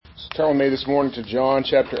Turn with me this morning to John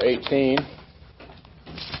chapter 18.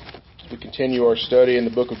 As we continue our study in the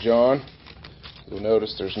book of John, you'll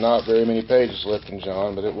notice there's not very many pages left in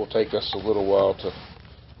John, but it will take us a little while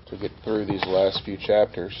to get through these last few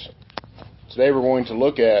chapters. Today we're going to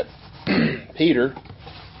look at Peter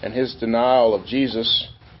and his denial of Jesus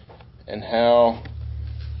and how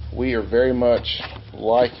we are very much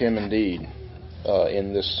like him indeed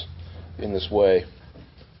in this way.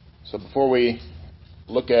 So before we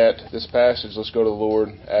look at this passage, let's go to the Lord,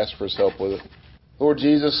 ask for His help with it. Lord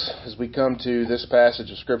Jesus, as we come to this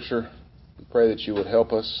passage of Scripture, we pray that You would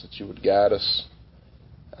help us, that You would guide us.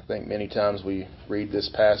 I think many times we read this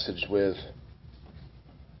passage with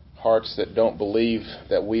hearts that don't believe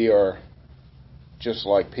that we are just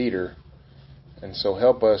like Peter. And so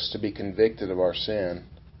help us to be convicted of our sin.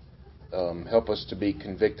 Help us to be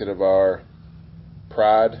convicted of our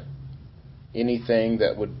pride, anything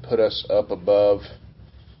that would put us up above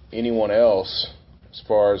anyone else as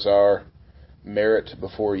far as our merit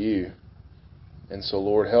before You. And so,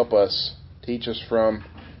 Lord, help us, teach us from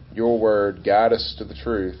Your word, guide us to the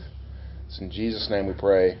truth. It's in Jesus' name we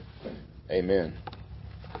pray. Amen.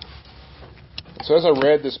 So as I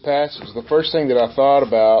read this passage, the first thing that I thought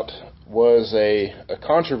about was a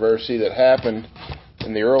controversy that happened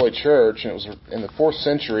in the early church, and it was in the 4th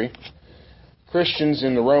century. Christians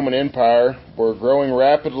in the Roman Empire were growing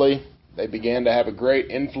rapidly. They began to have a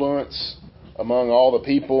great influence among all the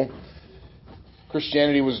people.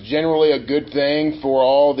 Christianity was generally a good thing for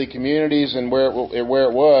all the communities and where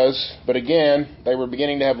it was. But again, they were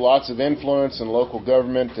beginning to have lots of influence in local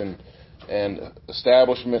government and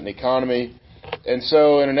establishment and economy. And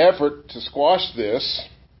so in an effort to squash this,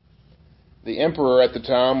 the emperor at the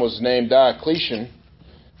time was named Diocletian,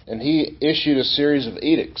 and he issued a series of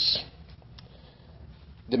edicts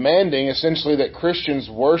demanding essentially that Christians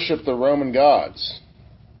worship the Roman gods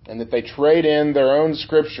and that they trade in their own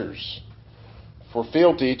scriptures for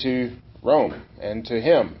fealty to Rome and to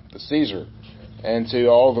him, the Caesar, and to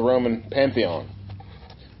all the Roman pantheon.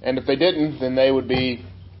 And if they didn't, then they would be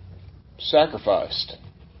sacrificed.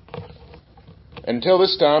 Until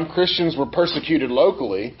this time, Christians were persecuted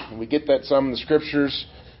locally, and we get that some in the scriptures,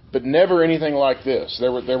 but never anything like this.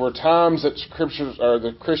 There were times that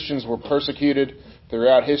the Christians were persecuted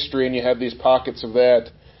throughout history, and you have these pockets of that.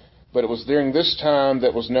 But it was during this time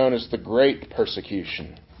that was known as the Great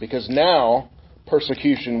Persecution, because now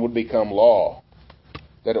persecution would become law,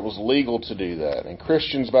 that it was legal to do that. And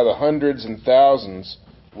Christians by the hundreds and thousands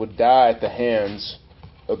would die at the hands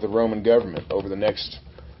of the Roman government over the next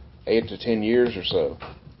 8 to 10 years or so.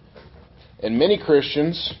 And many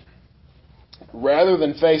Christians, rather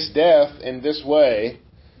than face death in this way,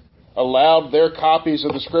 allowed their copies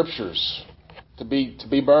of the Scriptures to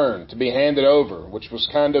be burned, to be handed over, which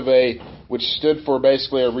stood for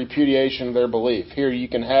basically a repudiation of their belief. Here, you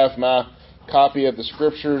can have my copy of the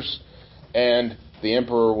Scriptures, and the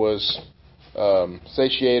emperor was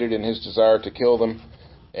satiated in his desire to kill them,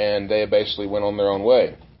 and they basically went on their own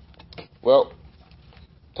way. Well,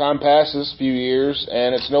 time passes, a few years,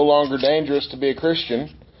 and it's no longer dangerous to be a Christian,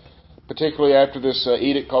 particularly after this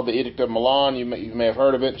edict called the Edict of Milan. You may have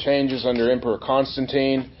heard of it. Changes under Emperor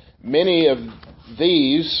Constantine. Many of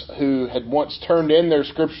these who had once turned in their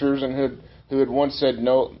scriptures and who had once said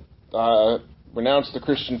no, renounced the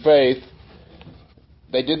Christian faith,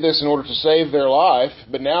 they did this in order to save their life,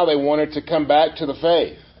 but now they wanted to come back to the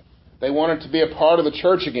faith. They wanted to be a part of the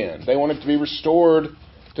church again. They wanted to be restored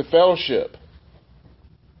to fellowship.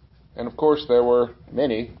 And of course, there were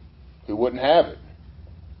many who wouldn't have it.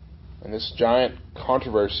 And this giant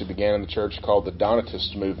controversy began in the church called the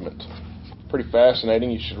Donatist movement. Pretty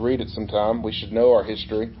fascinating. You should read it sometime. We should know our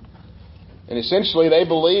history. And essentially, they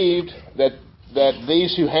believed that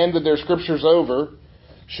these who handed their scriptures over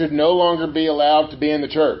should no longer be allowed to be in the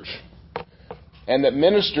church. And that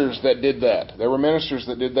ministers that did that, there were ministers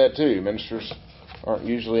that did that too. Ministers aren't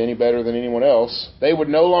usually any better than anyone else. They would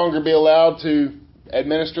no longer be allowed to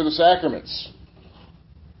administer the sacraments.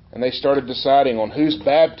 And they started deciding on whose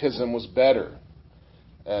baptism was better.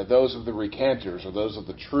 Those of the recanters or those of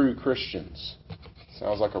the true Christians.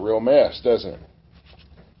 Sounds like a real mess, doesn't it?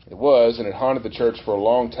 It was, and it haunted the church for a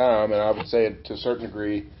long time, and I would say to a certain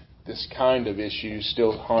degree, this kind of issue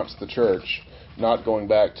still haunts the church. Not going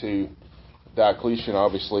back to Diocletian,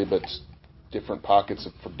 obviously, but different pockets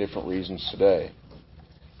for different reasons today.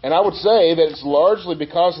 And I would say that it's largely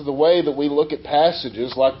because of the way that we look at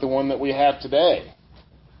passages like the one that we have today.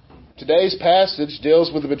 Today's passage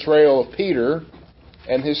deals with the betrayal of Peter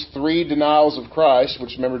and his 3 denials of Christ,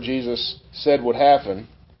 which remember Jesus said would happen.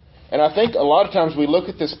 And I think a lot of times we look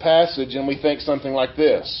at this passage and we think something like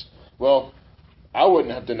this. Well, I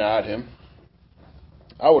wouldn't have denied him.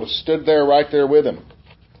 I would have stood there right there with him.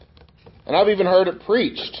 And I've even heard it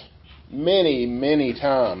preached many, many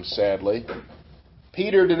times, sadly.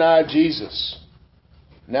 Peter denied Jesus.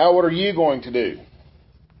 Now what are you going to do?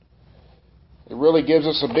 It really gives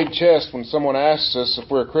us a big chest when someone asks us if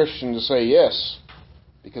we're a Christian to say yes,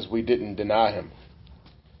 because we didn't deny him.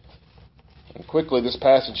 And quickly this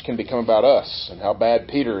passage can become about us and how bad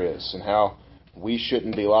Peter is and how we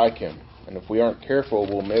shouldn't be like him. And if we aren't careful,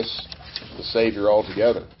 we'll miss the Savior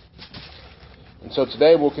altogether. And so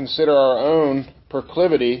today we'll consider our own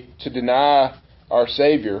proclivity to deny our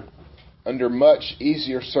Savior under much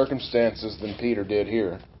easier circumstances than Peter did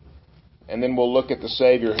here. And then we'll look at the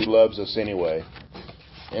Savior who loves us anyway.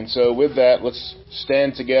 And so with that, let's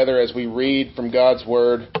stand together as we read from God's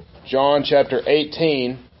Word, John chapter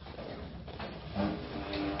 18,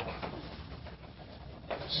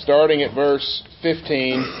 starting at verse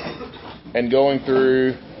 15 and going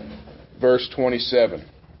through verse 27.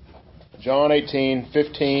 John 18,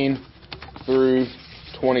 15 through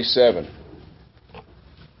 27.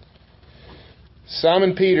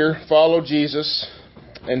 Simon Peter followed Jesus,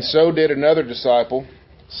 and so did another disciple.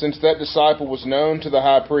 Since that disciple was known to the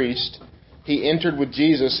high priest, he entered with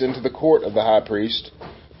Jesus into the court of the high priest,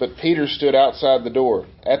 but Peter stood outside the door,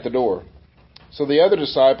 at the door. So the other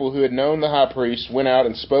disciple who had known the high priest went out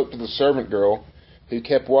and spoke to the servant girl who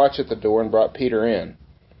kept watch at the door and brought Peter in.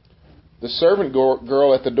 The servant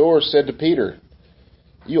girl at the door said to Peter,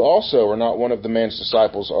 "You also are not one of the man's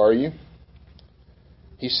disciples, are you?"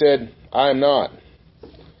 He said, "I am not."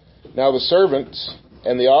 Now the servants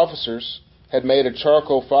and the officers had made a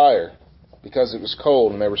charcoal fire because it was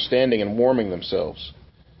cold and they were standing and warming themselves.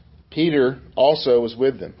 Peter also was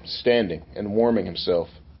with them, standing and warming himself.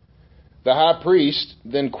 The high priest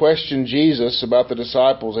then questioned Jesus about the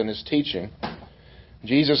disciples and his teaching.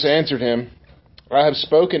 Jesus answered him, "I have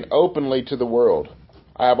spoken openly to the world.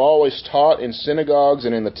 I have always taught in synagogues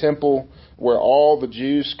and in the temple where all the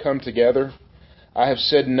Jews come together. I have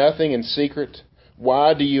said nothing in secret.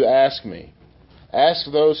 Why do you ask me?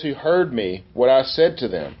 Ask those who heard me what I said to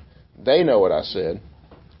them. They know what I said."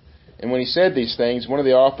 And when he said these things, one of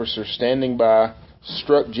the officers standing by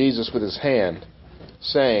struck Jesus with his hand,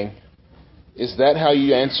 saying, "Is that how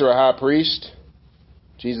you answer a high priest?"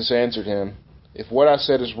 Jesus answered him, "If what I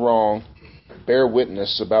said is wrong, bear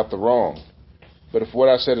witness about the wrong. But if what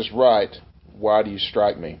I said is right, why do you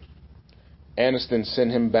strike me?" Annas then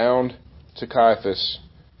sent him bound to Caiaphas,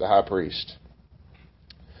 the high priest.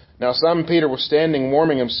 Now Simon Peter was standing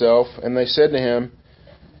warming himself, and they said to him,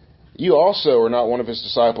 "You also are not one of his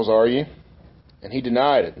disciples, are you?" And he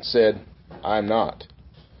denied it and said, "I am not."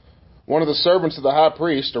 One of the servants of the high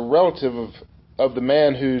priest, a relative of the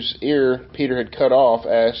man whose ear Peter had cut off,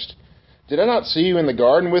 asked, "Did I not see you in the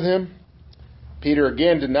garden with him?" Peter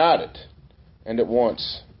again denied it, and at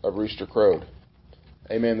once a rooster crowed.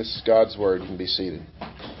 Amen. This is God's Word. You can be seated.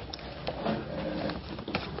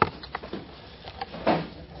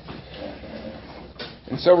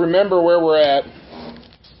 And so remember where we're at.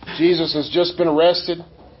 Jesus has just been arrested.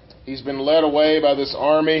 He's been led away by this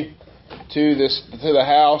army to the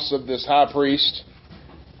house of this high priest.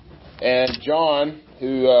 And John,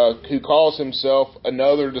 who calls himself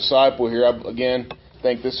another disciple here, I again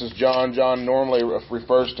think this is John. John normally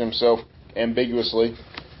refers to himself ambiguously.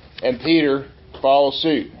 And Peter follows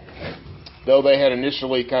suit, though they had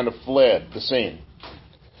initially kind of fled the scene.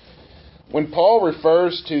 When Paul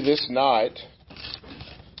refers to this night,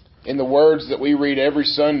 in the words that we read every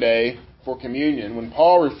Sunday for communion, when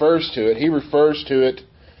Paul refers to it, he refers to it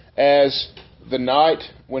as the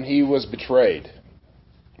night when he was betrayed,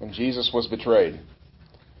 when Jesus was betrayed.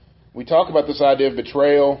 We talk about this idea of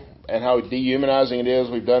betrayal and how dehumanizing it is.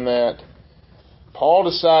 We've done that. Paul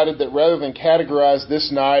decided that rather than categorize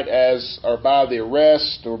this night as or by the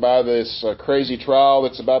arrest or by this crazy trial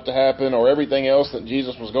that's about to happen or everything else that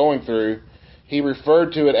Jesus was going through, he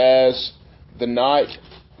referred to it as the night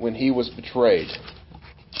when he was betrayed.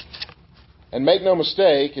 And make no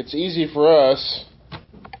mistake, it's easy for us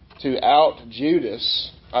to out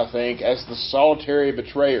Judas, I think, as the solitary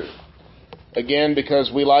betrayer. Again,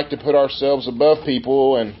 because we like to put ourselves above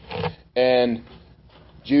people, and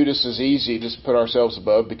Judas is easy to put ourselves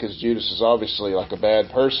above because Judas is obviously like a bad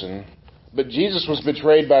person. But Jesus was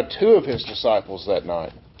betrayed by two of his disciples that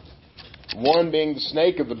night. One being the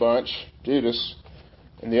snake of the bunch, Judas,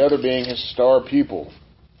 and the other being his star pupil,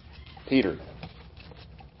 Peter.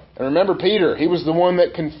 And remember Peter, he was the one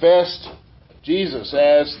that confessed Jesus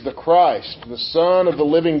as the Christ, the Son of the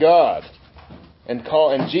living God.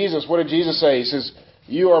 And Jesus, what did Jesus say? He says,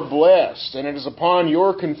 "You are blessed, and it is upon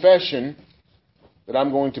your confession that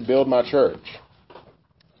I'm going to build my church."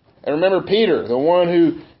 And remember Peter, the one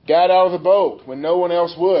who got out of the boat when no one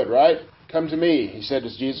else would, right? Come to me, he said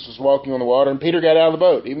as Jesus was walking on the water. And Peter got out of the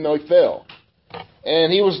boat, even though he fell.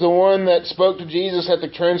 And he was the one that spoke to Jesus at the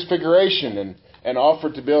Transfiguration and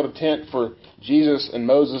offered to build a tent for Jesus and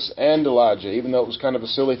Moses and Elijah. Even though it was kind of a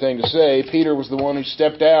silly thing to say, Peter was the one who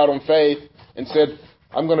stepped out on faith and said,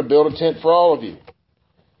 I'm going to build a tent for all of you.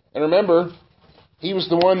 And remember, he was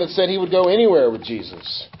the one that said he would go anywhere with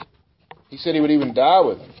Jesus. He said he would even die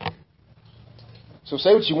with him. So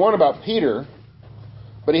say what you want about Peter,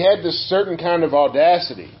 but he had this certain kind of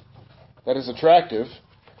audacity that is attractive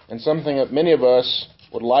and something that many of us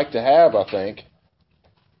would like to have, I think.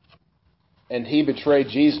 And he betrayed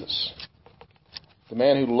Jesus. The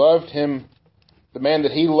man who loved him, the man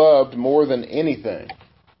that he loved more than anything,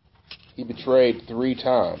 he betrayed 3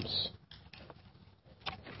 times.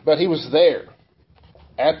 But he was there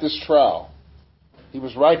at this trial. He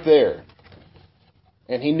was right there.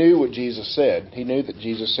 And he knew what Jesus said. He knew that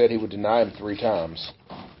Jesus said he would deny him 3 times.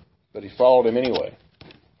 But he followed him anyway.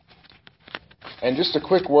 And just a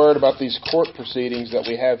quick word about these court proceedings that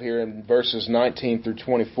we have here in verses 19 through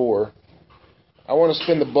 24. I want to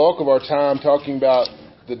spend the bulk of our time talking about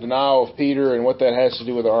the denial of Peter and what that has to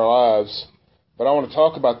do with our lives. But I want to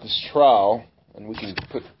talk about this trial, and we can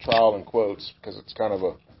put trial in quotes because it's kind of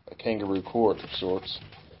a kangaroo court of sorts.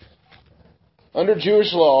 Under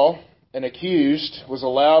Jewish law, an accused was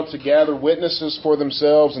allowed to gather witnesses for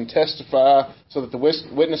themselves and testify so that the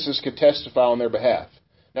witnesses could testify on their behalf.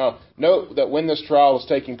 Now, note that when this trial is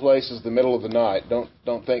taking place is the middle of the night.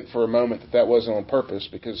 Don't think for a moment that wasn't on purpose,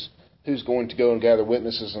 because who's going to go and gather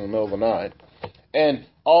witnesses in the middle of the night? And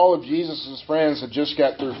all of Jesus' friends had just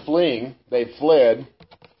got through fleeing. They'd fled.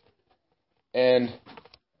 And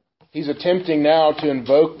he's attempting now to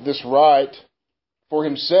invoke this right for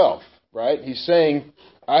himself, right? He's saying,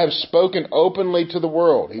 I have spoken openly to the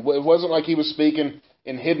world. It wasn't like he was speaking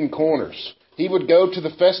in hidden corners. He would go to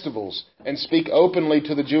the festivals and speak openly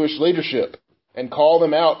to the Jewish leadership and call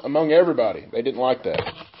them out among everybody. They didn't like that.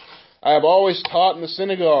 I have always taught in the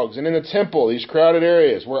synagogues and in the temple, these crowded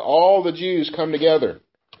areas where all the Jews come together.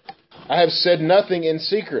 I have said nothing in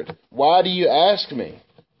secret. Why do you ask me?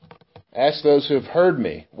 Ask those who have heard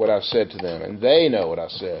me what I've said to them, and they know what I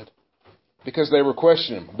said. Because they were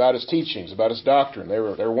questioning him about his teachings, about his doctrine. They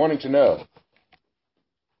were wanting to know.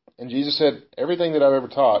 And Jesus said, everything that I've ever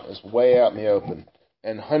taught is way out in the open,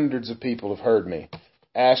 and hundreds of people have heard me.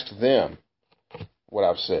 Ask them what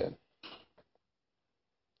I've said.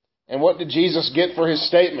 And what did Jesus get for his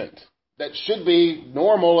statement? That should be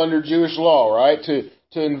normal under Jewish law, right?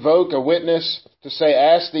 To invoke a witness, to say,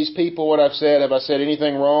 ask these people what I've said. Have I said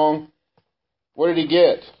anything wrong? What did he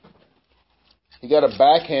get? He got a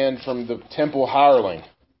backhand from the temple hireling.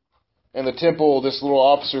 And the temple, this little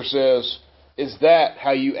officer says, is that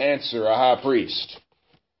how you answer a high priest?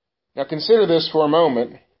 Now consider this for a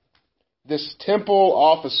moment. This temple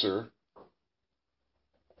officer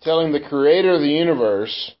telling the creator of the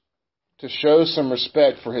universe to show some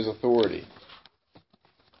respect for his authority.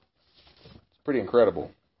 It's pretty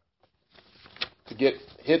incredible. To get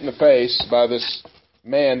hit in the face by this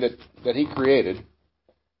man that he created,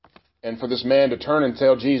 and for this man to turn and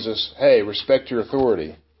tell Jesus, hey, respect your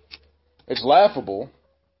authority. It's laughable.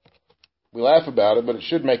 We laugh about it, but it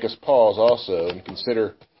should make us pause also and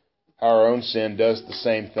consider how our own sin does the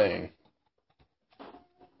same thing.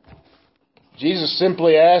 Jesus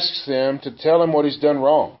simply asks him to tell him what he's done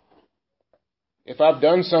wrong. If I've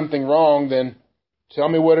done something wrong, then tell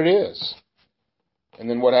me what it is. And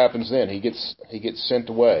then what happens then? He gets sent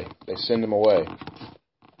away. They send him away.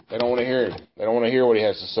 They don't want to hear it. They don't want to hear what he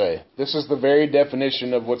has to say. This is the very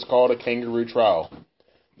definition of what's called a kangaroo trial.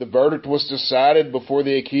 The verdict was decided before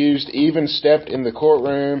the accused even stepped in the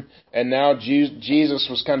courtroom, and now Jesus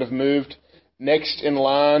was kind of moved next in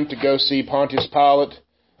line to go see Pontius Pilate,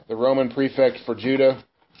 the Roman prefect for Judah.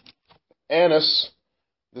 Annas,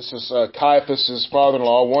 this is Caiaphas'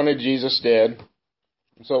 father-in-law, wanted Jesus dead,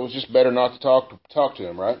 and so it was just better not to talk to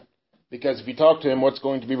him, right? Because if you talk to him, what's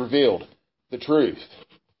going to be revealed? The truth.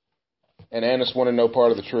 And Annas wanted no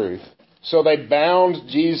part of the truth. So they bound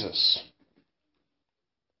Jesus.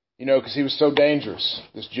 Because he was so dangerous,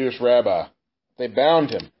 this Jewish rabbi. They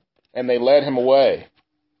bound him, and they led him away.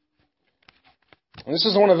 And this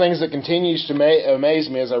is one of the things that continues to amaze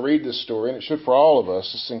me as I read this story, and it should for all of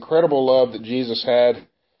us, this incredible love that Jesus had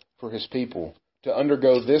for his people, to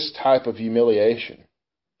undergo this type of humiliation.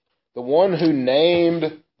 The one who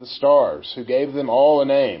named the stars, who gave them all a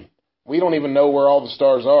name. We don't even know where all the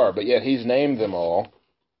stars are, but yet he's named them all,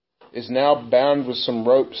 is now bound with some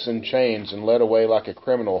ropes and chains and led away like a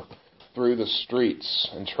criminal through the streets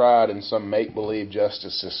and tried in some make-believe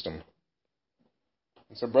justice system.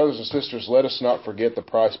 And so, brothers and sisters, let us not forget the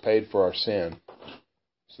price paid for our sin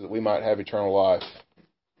so that we might have eternal life.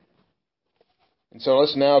 And so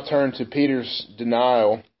let's now turn to Peter's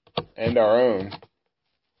denial and our own.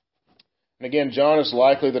 And again, John is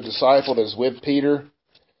likely the disciple that is with Peter.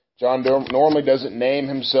 John normally doesn't name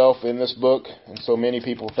himself in this book, and so many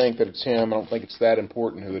people think that it's him. I don't think it's that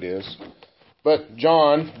important who it is. But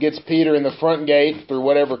John gets Peter in the front gate through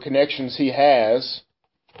whatever connections he has.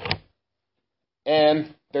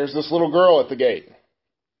 And there's this little girl at the gate,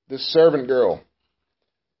 this servant girl.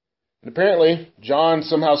 And apparently, John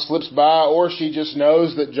somehow slips by, or she just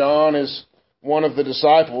knows that John is one of the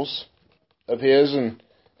disciples of his, and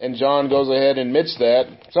John goes ahead and admits that.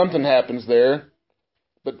 Something happens there,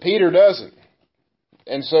 but Peter doesn't.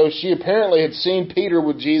 And so she apparently had seen Peter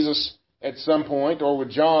with Jesus at some point, or with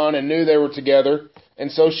John, and knew they were together,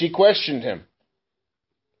 and so she questioned him.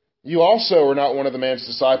 You also are not one of the man's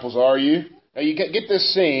disciples, are you? Now you get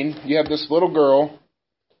this scene. You have this little girl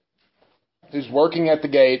who's working at the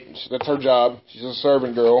gate. That's her job. She's a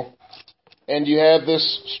servant girl. And you have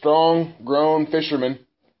this strong, grown fisherman.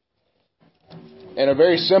 And a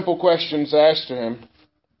very simple question is asked to him.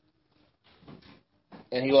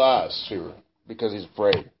 And he lies to her because he's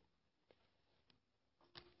afraid.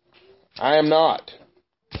 I am not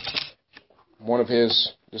one of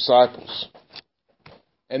his disciples.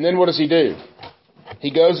 And then what does he do?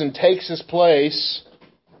 He goes and takes his place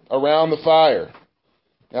around the fire.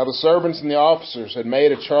 Now the servants and the officers had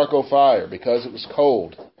made a charcoal fire because it was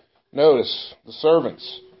cold. Notice, the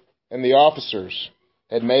servants and the officers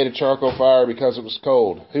had made a charcoal fire because it was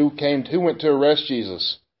cold. Who went to arrest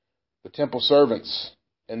Jesus? The temple servants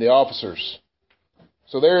and the officers.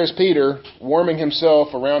 So there is Peter warming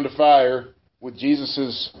himself around a fire with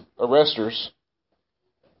Jesus' arresters.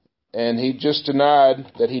 And he just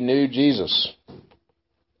denied that he knew Jesus.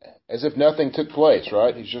 As if nothing took place,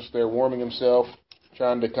 right? He's just there warming himself,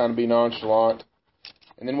 trying to kind of be nonchalant.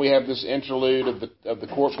 And then we have this interlude of the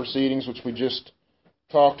court proceedings, which we just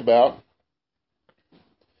talked about.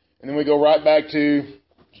 And then we go right back to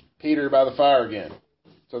Peter by the fire again.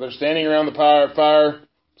 So they're standing around the fire.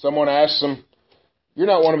 Someone asks him, "You're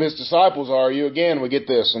not one of his disciples, are you?" Again, we get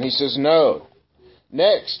this. And he says, "No."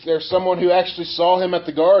 Next, there's someone who actually saw him at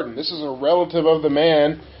the garden. This is a relative of the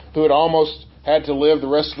man who had almost had to live the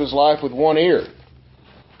rest of his life with one ear.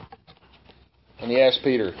 And he asked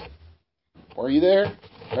Peter, "Were you there?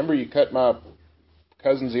 Remember you cut my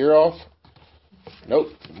cousin's ear off?"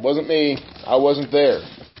 "Nope, it wasn't me. I wasn't there."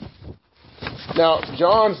 Now,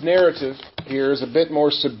 John's narrative here is a bit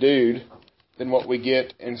more subdued than what we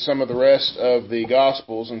get in some of the rest of the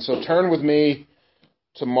Gospels. And so turn with me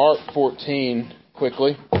to Mark 14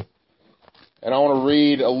 quickly. And I want to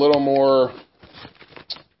read a little more,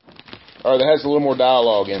 or that has a little more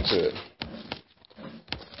dialogue into it.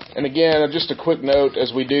 And again, just a quick note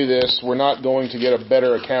as we do this, we're not going to get a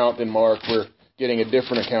better account in Mark. We're getting a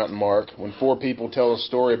different account in Mark. When four people tell a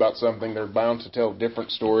story about something, they're bound to tell a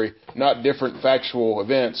different story, not different factual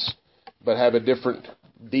events, but have a different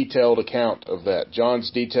detailed account of that.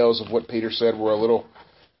 John's details of what Peter said were a little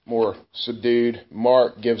more subdued.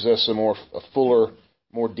 Mark gives us a fuller,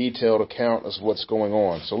 more detailed account of what's going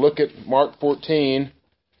on. So look at Mark 14,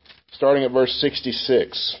 starting at verse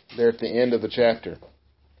 66, there at the end of the chapter.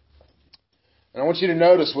 And I want you to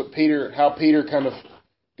notice how Peter kind of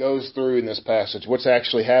goes through in this passage, what's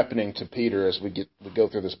actually happening to Peter as we go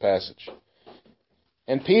through this passage.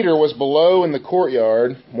 And Peter was below in the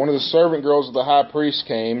courtyard. One of the servant girls of the high priest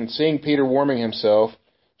came, and seeing Peter warming himself,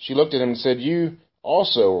 she looked at him and said, "You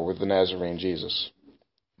also are with the Nazarene Jesus."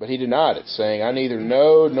 But he denied it, saying, "I neither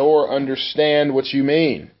know nor understand what you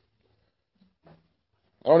mean."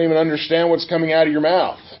 "I don't even understand what's coming out of your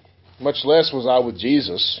mouth. Much less was I with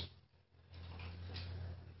Jesus."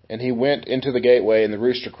 And he went into the gateway, and the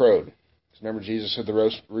rooster crowed. Remember, Jesus said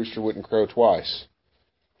the rooster wouldn't crow twice.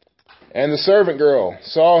 And the servant girl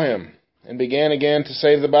saw him, and began again to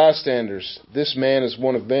say to the bystanders, "This man is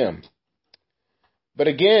one of them." But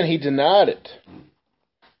again he denied it.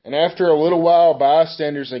 And after a little while,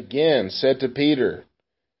 bystanders again said to Peter,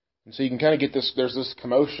 and so you can kind of get this, there's this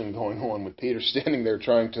commotion going on with Peter standing there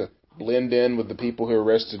trying to blend in with the people who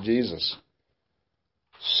arrested Jesus.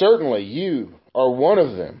 "Certainly you are one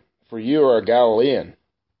of them, for you are a Galilean."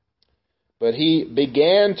 But he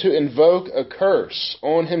began to invoke a curse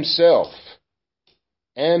on himself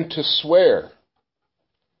and to swear,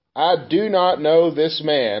 "I do not know this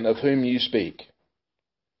man of whom you speak."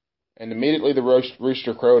 And immediately the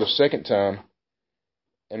rooster crowed a second time.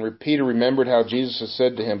 And Peter remembered how Jesus had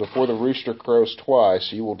said to him, "Before the rooster crows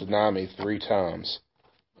twice, you will deny me 3 times."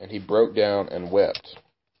 And he broke down and wept.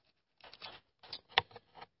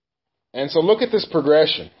 And so look at this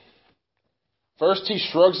progression. First, he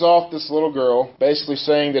shrugs off this little girl, basically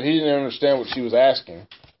saying that he didn't understand what she was asking,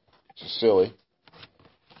 which is silly.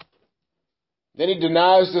 Then he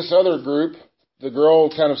denies this other group. The girl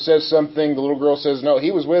kind of says something. The little girl says, no, he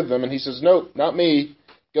was with them. And he says, no, not me.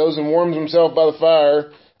 Goes and warms himself by the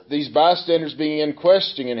fire. These bystanders begin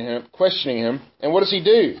questioning him. And what does he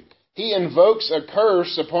do? He invokes a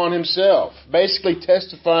curse upon himself, basically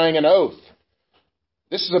testifying an oath.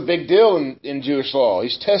 This is a big deal in Jewish law.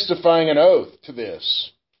 He's testifying an oath to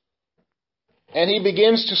this. And he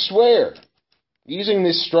begins to swear, using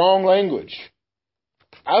this strong language.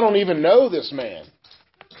 I don't even know this man,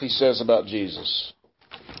 he says about Jesus.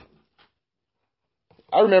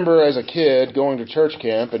 I remember as a kid going to church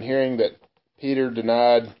camp and hearing that Peter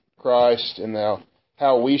denied Christ and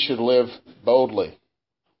how we should live boldly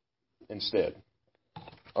instead,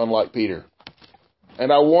 unlike Peter.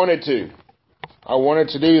 And I wanted to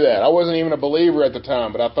do that. I wasn't even a believer at the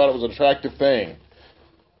time, but I thought it was an attractive thing.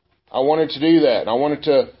 I wanted to do that. I wanted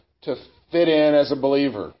to fit in as a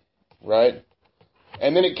believer, right?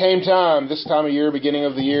 And then it came time, this time of year, beginning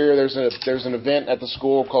of the year, there's an event at the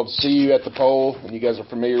school called See You at the Pole, and you guys are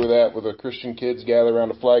familiar with that, where the Christian kids gather around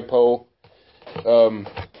a flagpole.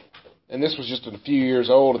 And this was just a few years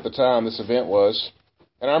old at the time, this event was.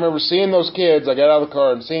 And I remember seeing those kids, I got out of the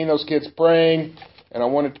car and seeing those kids praying, and I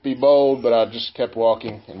wanted to be bold, but I just kept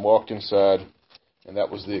walking and walked inside, and that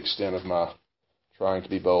was the extent of my trying to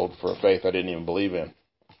be bold for a faith I didn't even believe in.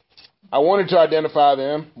 I wanted to identify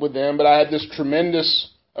with them, but I had this tremendous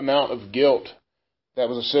amount of guilt that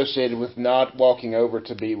was associated with not walking over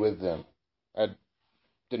to be with them. I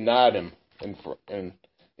denied him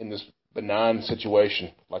in this benign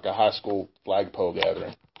situation, like a high school flagpole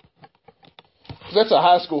gathering. That's a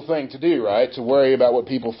high school thing to do, right? To worry about what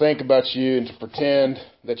people think about you and to pretend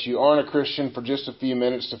that you aren't a Christian for just a few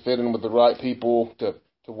minutes to fit in with the right people, to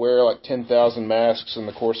wear like 10,000 masks in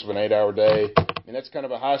the course of an 8-hour day. I mean, that's kind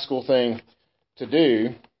of a high school thing to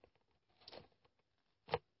do.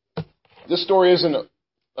 This story isn't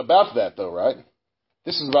about that, though, right?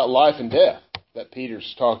 This is about life and death that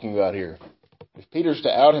Peter's talking about here. If Peter's to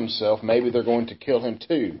out himself, maybe they're going to kill him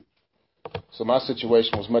too. So my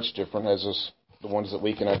situation was much different, as is the ones that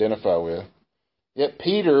we can identify with. Yet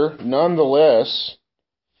Peter, nonetheless,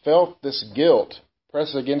 felt this guilt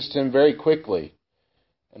press against him very quickly.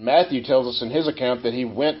 And Matthew tells us in his account that he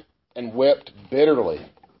went and wept bitterly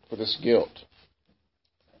for this guilt.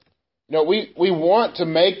 You know, we want to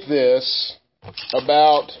make this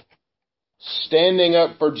about standing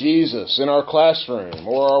up for Jesus in our classroom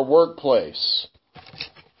or our workplace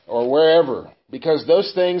or wherever, because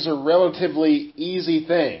those things are relatively easy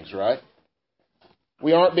things, right?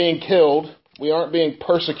 We aren't being killed. We aren't being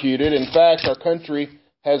persecuted. In fact, our country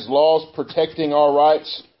has laws protecting our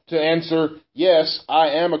rights to answer, yes, I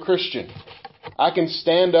am a Christian. I can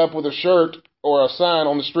stand up with a shirt or a sign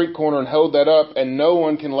on the street corner and hold that up, and no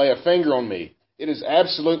one can lay a finger on me. It is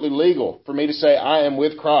absolutely legal for me to say I am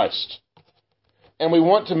with Christ. And we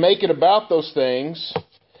want to make it about those things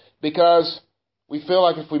because we feel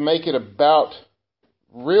like if we make it about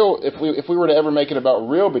if we were to ever make it about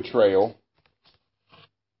real betrayal,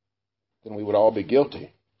 then we would all be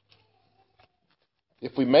guilty.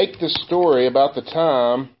 If we make this story about the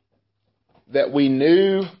time that we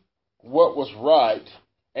knew what was right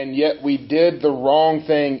and yet we did the wrong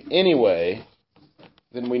thing anyway,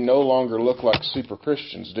 then we no longer look like super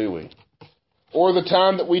Christians, do we? Or the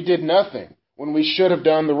time that we did nothing when we should have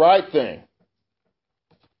done the right thing.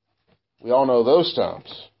 We all know those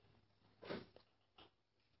times.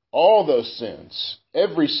 All those sins,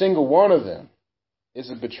 every single one of them,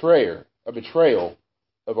 is a betrayal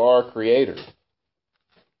of our Creator.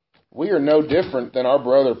 We are no different than our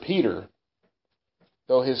brother Peter,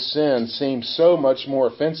 though his sin seems so much more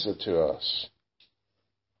offensive to us.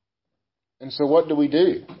 And so what do we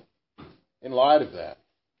do in light of that?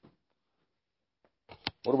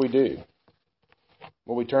 What do?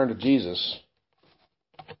 Well, we turn to Jesus,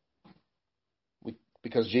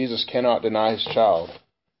 because Jesus cannot deny his child.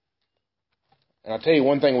 And I'll tell you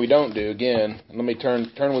one thing we don't do, again, and let me turn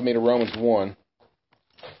with me to Romans 1.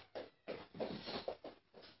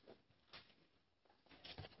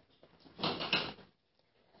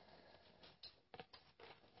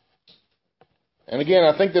 And again,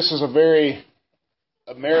 I think this is a very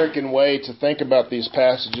American way to think about these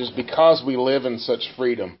passages because we live in such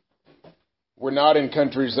freedom. We're not in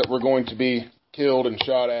countries that we're going to be killed and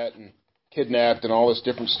shot at and kidnapped and all this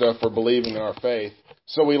different stuff for believing in our faith.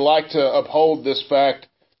 So we like to uphold this fact,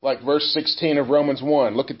 like verse 16 of Romans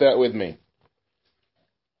 1. Look at that with me.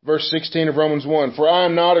 Verse 16 of Romans 1. For I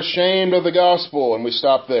am not ashamed of the gospel. And we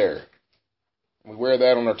stop there. We wear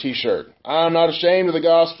that on our t-shirt. I am not ashamed of the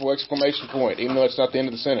gospel, exclamation point, even though it's not the end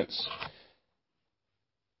of the sentence.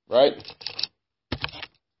 Right?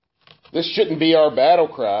 This shouldn't be our battle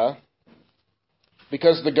cry,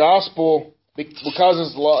 because the gospel, because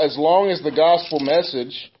as long as the gospel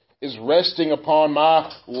message is resting upon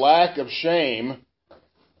my lack of shame,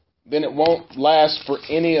 then it won't last for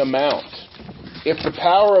any amount. If the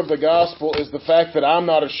power of the gospel is the fact that I'm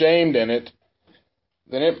not ashamed in it,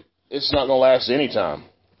 then it's not going to last any time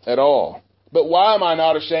at all. But why am I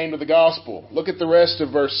not ashamed of the gospel? Look at the rest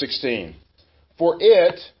of verse 16. For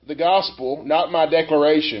it, the gospel, not my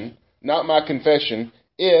declaration, not my confession,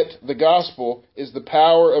 it, the gospel, is the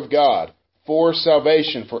power of God for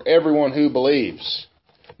salvation for everyone who believes.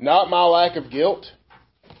 Not my lack of guilt,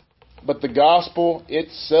 but the gospel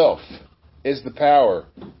itself is the power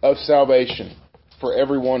of salvation for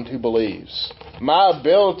everyone who believes. My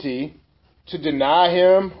ability to deny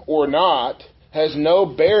him or not has no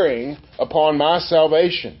bearing upon my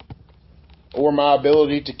salvation or my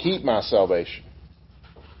ability to keep my salvation.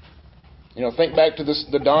 Think back to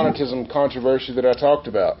the Donatism controversy that I talked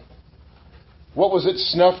about. What was it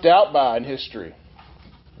snuffed out by in history?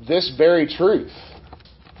 This very truth.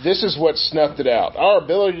 This is what snuffed it out. Our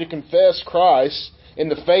ability to confess Christ in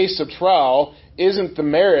the face of trial isn't the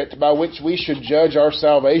merit by which we should judge our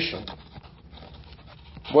salvation.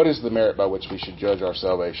 What is the merit by which we should judge our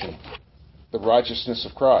salvation? The righteousness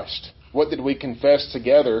of Christ. What did we confess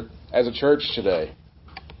together as a church today?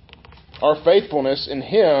 Our faithfulness in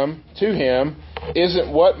Him, to Him,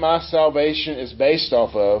 isn't what my salvation is based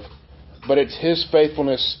off of, but it's His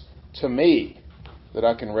faithfulness to me that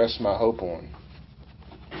I can rest my hope on.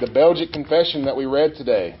 The Belgic Confession that we read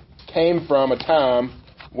today came from a time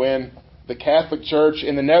when the Catholic Church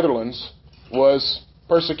in the Netherlands was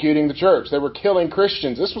persecuting the church. They were killing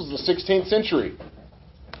Christians. This was the 16th century.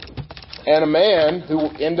 And a man who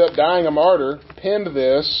ended up dying a martyr penned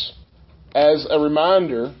this as a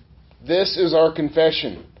reminder. This is our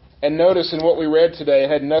confession. And notice in what we read today, it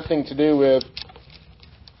had nothing to do with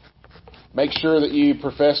make sure that you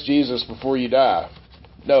profess Jesus before you die.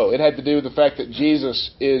 No, it had to do with the fact that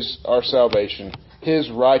Jesus is our salvation. His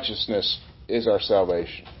righteousness is our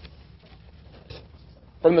salvation.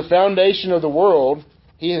 From the foundation of the world,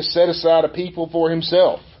 He has set aside a people for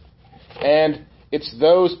Himself. And it's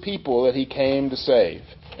those people that He came to save.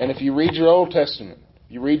 And if you read your Old Testament,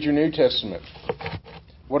 you read your New Testament,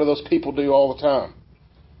 what do those people do all the time?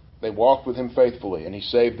 They walked with Him faithfully, and He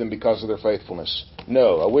saved them because of their faithfulness.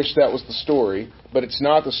 No, I wish that was the story, but it's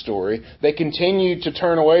not the story. They continued to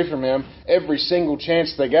turn away from Him every single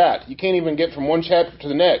chance they got. You can't even get from one chapter to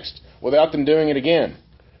the next without them doing it again.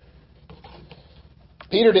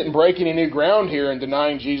 Peter didn't break any new ground here in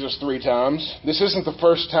denying Jesus 3 times. This isn't the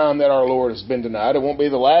first time that our Lord has been denied. It won't be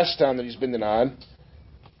the last time that He's been denied.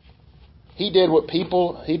 He did what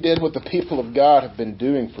the people of God have been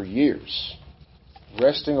doing for years,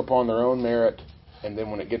 resting upon their own merit, and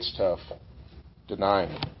then when it gets tough, denying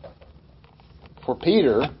Him. For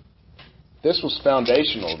Peter, this was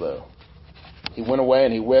foundational, though. He went away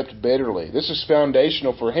and he wept bitterly. This is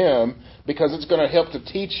foundational for him because it's going to help to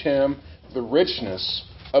teach him the richness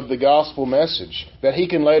of the gospel message that he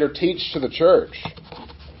can later teach to the church.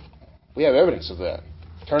 We have evidence of that.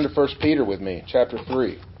 Turn to 1 Peter with me, chapter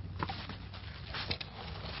 3.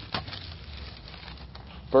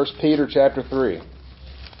 1 Peter chapter 3.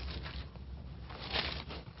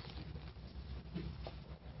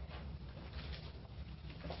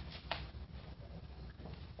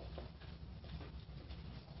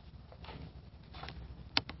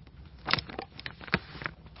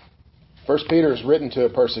 First Peter is written to a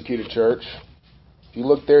persecuted church. If you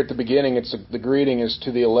look there at the beginning, the greeting is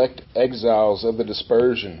to the elect exiles of the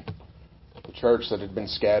dispersion, the church that had been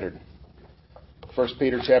scattered. 1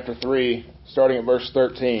 Peter chapter 3, starting at verse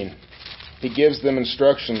 13, he gives them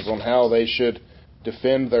instructions on how they should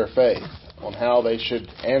defend their faith, on how they should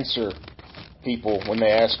answer people when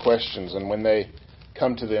they ask questions and when they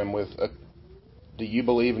come to them with, do you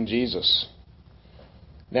believe in Jesus?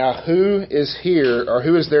 Now, who is here, or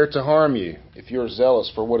who is there to harm you if you are zealous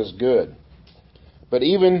for what is good? But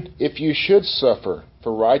even if you should suffer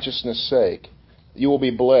for righteousness' sake, you will be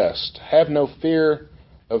blessed. Have no fear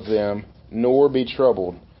of them, nor be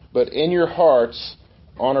troubled. But in your hearts,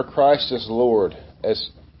 honor Christ as Lord,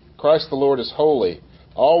 as Christ the Lord is holy,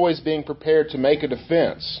 always being prepared to make a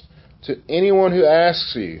defense to anyone who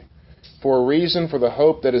asks you for a reason for the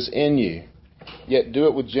hope that is in you, yet do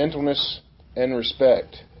it with gentleness and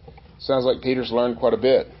respect. Sounds like Peter's learned quite a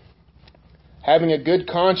bit. Having a good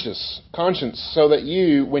conscience, so that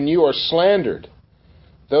you, when you are slandered,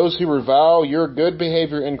 those who revile your good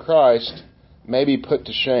behavior in Christ may be put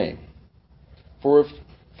to shame. For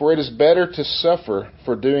it is better to suffer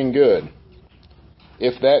for doing good,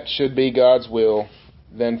 if that should be God's will,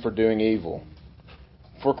 than for doing evil.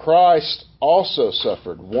 For Christ also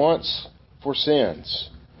suffered once for sins,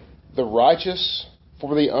 the righteous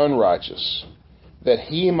for the unrighteous, that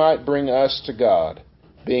he might bring us to God,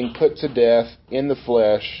 being put to death in the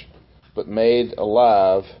flesh, but made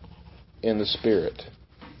alive in the Spirit.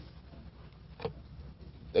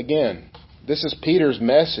 Again, this is Peter's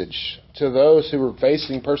message to those who were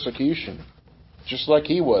facing persecution, just like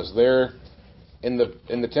he was there in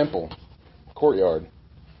the temple courtyard.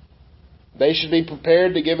 They should be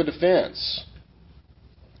prepared to give a defense.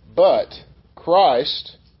 But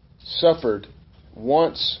Christ suffered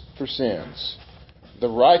once for sins, the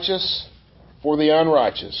righteous for the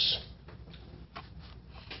unrighteous,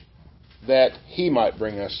 that he might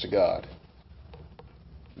bring us to God.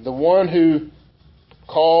 The one who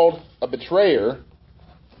called a betrayer,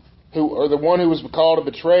 the one who was called a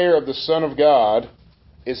betrayer of the Son of God,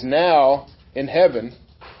 is now in heaven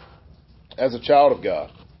as a child of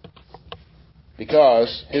God,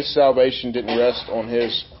 because his salvation didn't rest on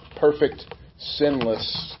his perfect,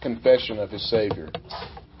 sinless confession of his Savior.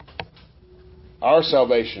 Our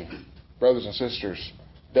salvation, brothers and sisters,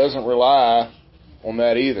 doesn't rely on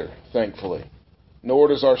that either, thankfully. Nor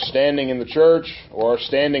does our standing in the church or our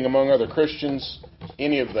standing among other Christians,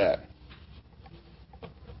 any of that.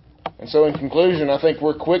 And so in conclusion, I think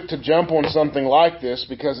we're quick to jump on something like this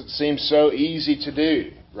because it seems so easy to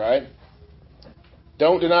do, right?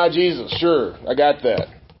 Don't deny Jesus. Sure, I got that.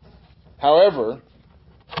 However,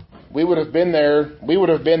 we would have been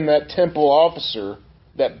that temple officer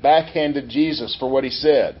that backhanded Jesus for what he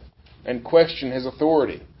said and questioned his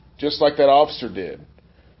authority, just like that officer did.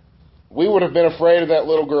 We would have been afraid of that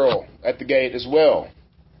little girl at the gate as well,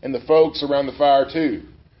 and the folks around the fire too.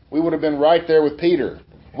 We would have been right there with Peter.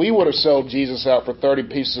 We would have sold Jesus out for 30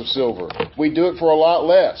 pieces of silver. We do it for a lot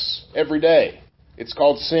less every day. It's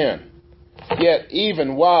called sin. Yet,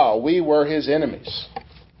 even while we were his enemies,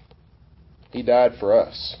 he died for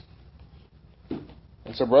us.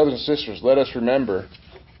 And so, brothers and sisters, let us remember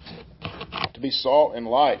to be salt and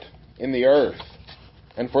light in the earth.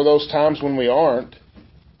 And for those times when we aren't,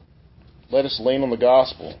 let us lean on the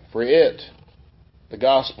gospel. For it, the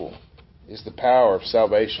gospel, is the power of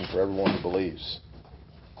salvation for everyone who believes.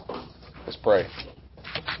 Let's pray.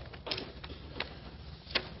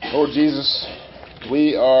 Lord Jesus,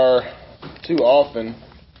 we are too often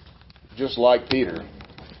just like Peter.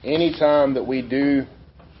 Anytime that we do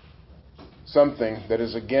something that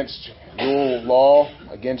is against your law,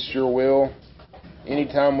 against your will,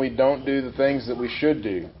 anytime we don't do the things that we should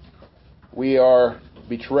do, we are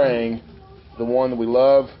betraying the one that we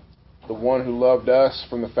love, the one who loved us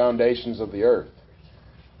from the foundations of the earth.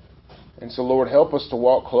 And so, Lord, help us to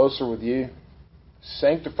walk closer with you.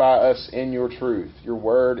 Sanctify us in your truth. Your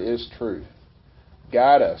word is truth.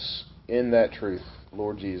 Guide us in that truth,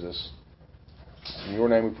 Lord Jesus. In your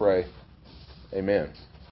name we pray. Amen.